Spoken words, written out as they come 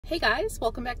Hey guys,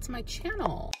 welcome back to my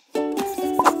channel.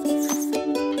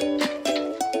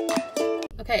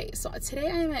 Okay, so today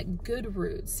I am at Good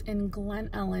Roots in Glen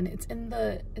Ellyn.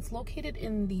 It's located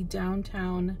in the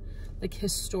downtown, like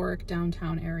historic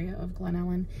downtown area of Glen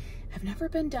Ellyn. I've never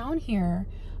been down here.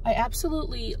 I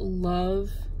absolutely love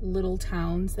little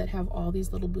towns that have all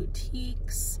these little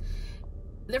boutiques.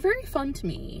 They're very fun to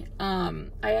me. I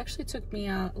actually took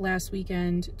Mia last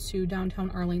weekend to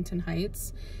downtown Arlington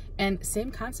Heights, and same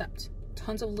concept.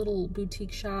 Tons of little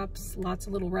boutique shops, lots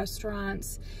of little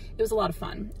restaurants. It was a lot of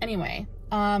fun. Anyway,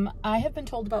 I have been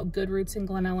told about Good Roots in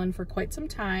Glen Ellyn for quite some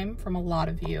time from a lot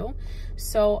of you.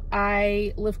 So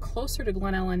I live closer to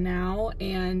Glen Ellyn now,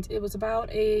 and it was about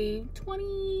a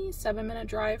 27-minute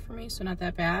drive for me, so not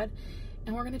that bad.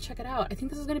 And we're gonna check it out. I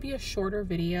think this is gonna be a shorter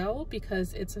video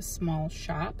because it's a small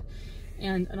shop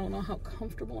and I don't know how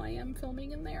comfortable I am filming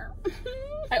in there.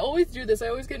 I always do this. I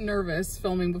always get nervous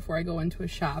filming before I go into a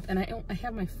shop, and I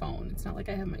have my phone. It's not like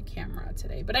I have my camera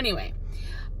today. But anyway,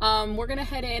 we're gonna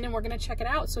head in and we're gonna check it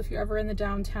out. So if you're ever in the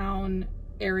downtown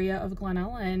area of Glen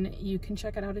Ellyn, you can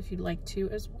check it out if you'd like to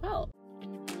as well.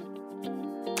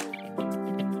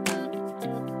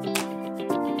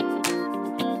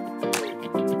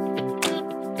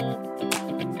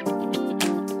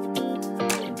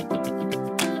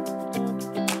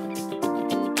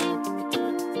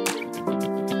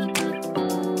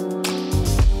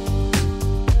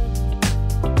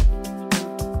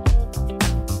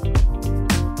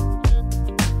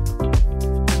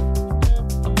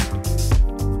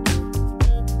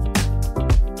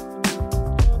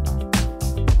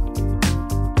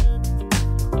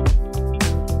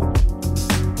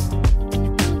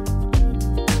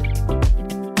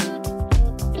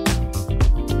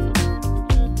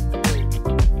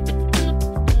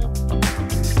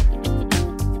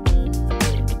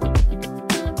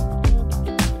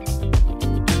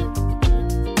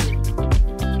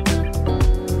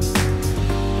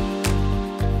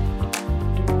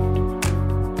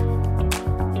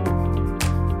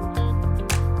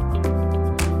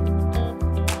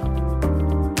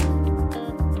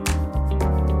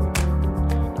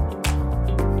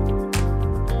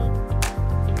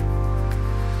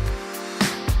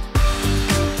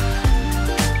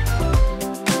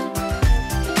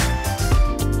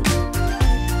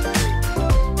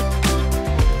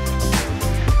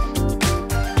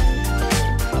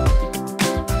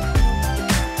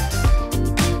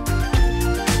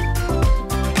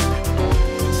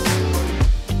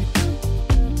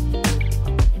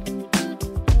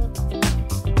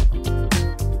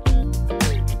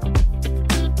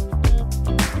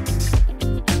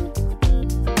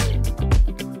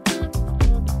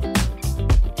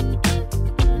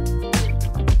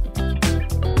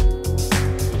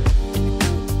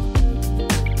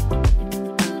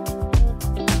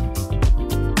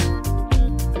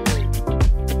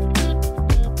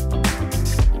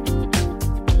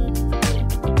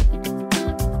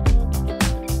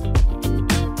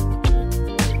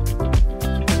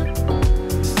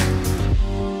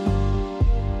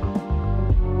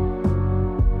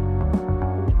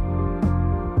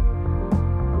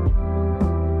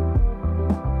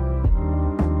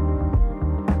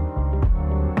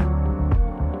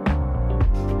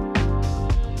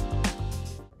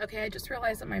 Okay, I just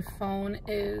realized that my phone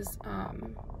is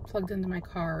plugged into my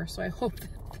car, so I hope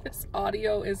that this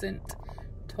audio isn't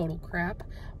total crap,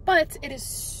 but it is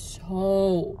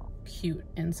so cute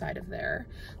inside of there.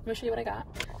 Let me show you what I got.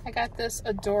 I got this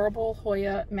adorable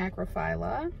Hoya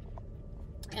macrophylla,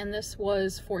 and this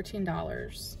was $14.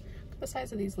 Look at the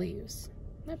size of these leaves.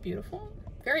 Isn't that beautiful?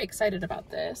 Very excited about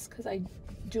this because I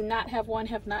do not have one,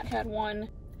 have not had one.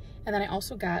 And then I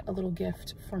also got a little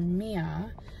gift for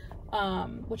Mia,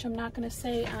 which I'm not gonna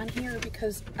say on here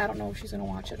because I don't know if she's gonna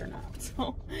watch it or not.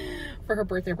 So for her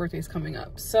birthday's coming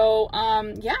up. So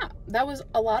yeah, that was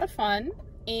a lot of fun,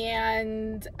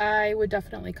 and I would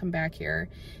definitely come back here.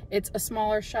 It's a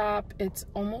smaller shop. It's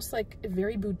almost like a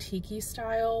very boutique-y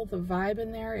style. The vibe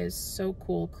in there is so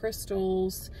cool.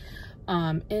 Crystals,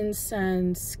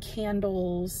 incense,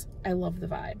 candles. I love the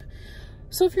vibe.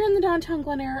 So if you're in the downtown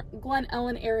Glen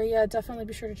Ellyn area, definitely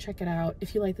be sure to check it out.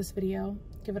 If you like this video,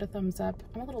 give it a thumbs up.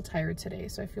 I'm a little tired today,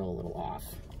 so I feel a little off.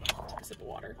 Take a sip of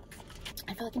water.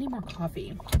 I feel like I need more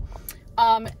coffee.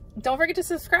 Don't forget to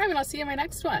subscribe, and I'll see you in my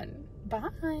next one.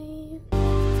 Bye.